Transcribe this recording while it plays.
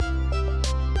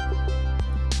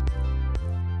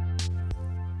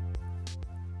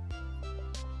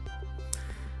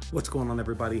What's going on,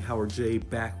 everybody? Howard J.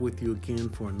 back with you again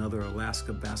for another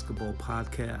Alaska Basketball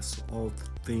Podcast. All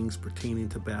things pertaining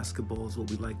to basketball is what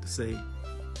we like to say.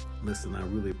 Listen, I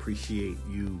really appreciate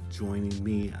you joining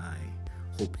me. I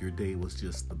hope your day was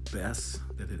just the best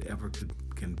that it ever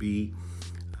can be.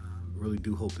 Really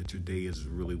do hope that your day is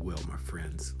really well, my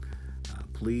friends.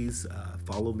 Please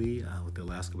follow me with the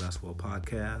Alaska Basketball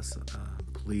Podcast.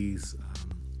 Please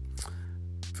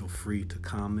feel free to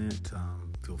comment.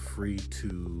 Feel free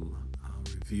to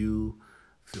review.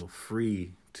 Feel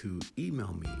free to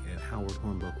email me at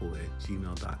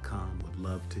howardhornbuckle@gmail.com. Would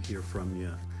love to hear from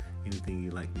you. Anything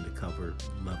you'd like me to cover,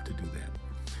 love to do that.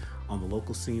 On the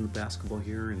local scene of basketball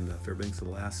here in Fairbanks,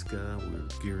 Alaska, we're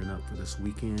gearing up for this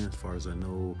weekend. As far as I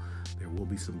know, there will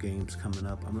be some games coming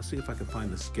up. I'm going to see if I can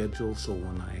find the schedule so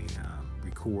when I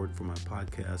record for my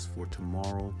podcast for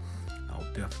tomorrow,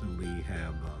 I'll definitely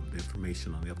have the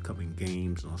information on the upcoming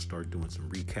games, and I'll start doing some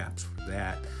recaps for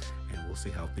that, and we'll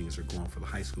see how things are going for the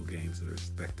high school games that are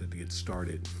expected to get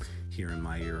started here in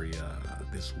my area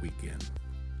this weekend.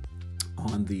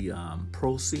 On the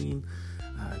pro scene,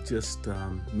 just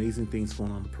amazing things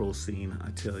going on in the pro scene.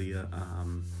 I tell you,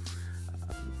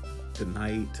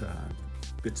 tonight,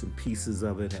 bits and pieces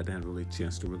of it. Hadn't had really a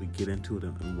chance to really get into it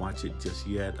and watch it just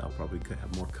yet. I'll probably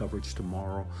have more coverage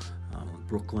tomorrow.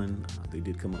 Brooklyn, they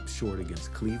did come up short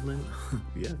against Cleveland.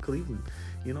 Yeah, Cleveland.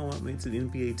 You know what? I mean, it's an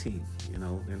NBA team. You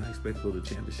know, they're not expected to go to the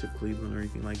championship, Cleveland, or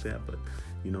anything like that. But,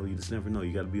 you know, you just never know.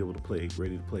 You got to be able to play,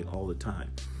 ready to play all the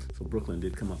time. So Brooklyn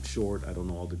did come up short. I don't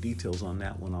know all the details on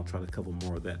that one. I'll try to cover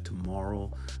more of that tomorrow.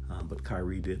 But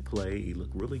Kyrie did play. He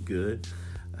looked really good.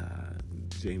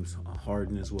 James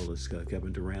Harden as well as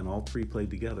Kevin Durant, all three played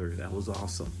together. That was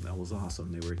awesome. They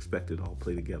were expected to all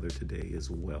play together today as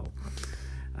well.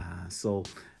 So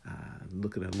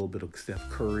looking at a little bit of Steph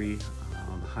Curry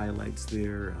on the highlights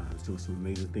there. He's doing some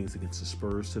amazing things against the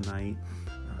Spurs tonight.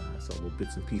 So little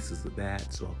bits and pieces of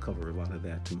that. So I'll cover a lot of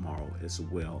that tomorrow as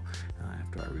well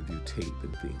after I review tape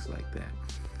and things like that.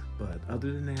 But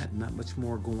other than that, not much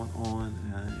more going on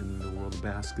in the world of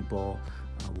basketball.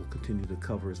 We'll continue to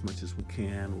cover as much as we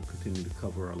can. We'll continue to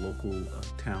cover our local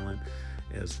talent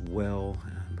as well.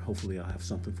 Hopefully I'll have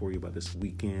something for you by this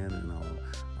weekend, and I'll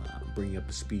bring you up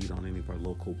to speed on any of our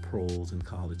local pros and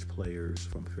college players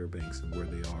from Fairbanks and where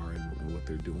they are and what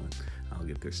they're doing. I'll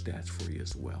get their stats for you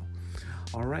as well.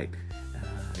 All right.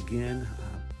 Again,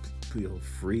 feel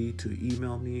free to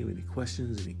email me with any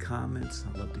questions, any comments.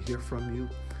 I'd love to hear from you.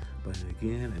 But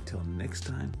again, until next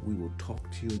time, we will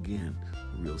talk to you again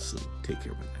real soon. Take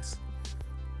care, my guys.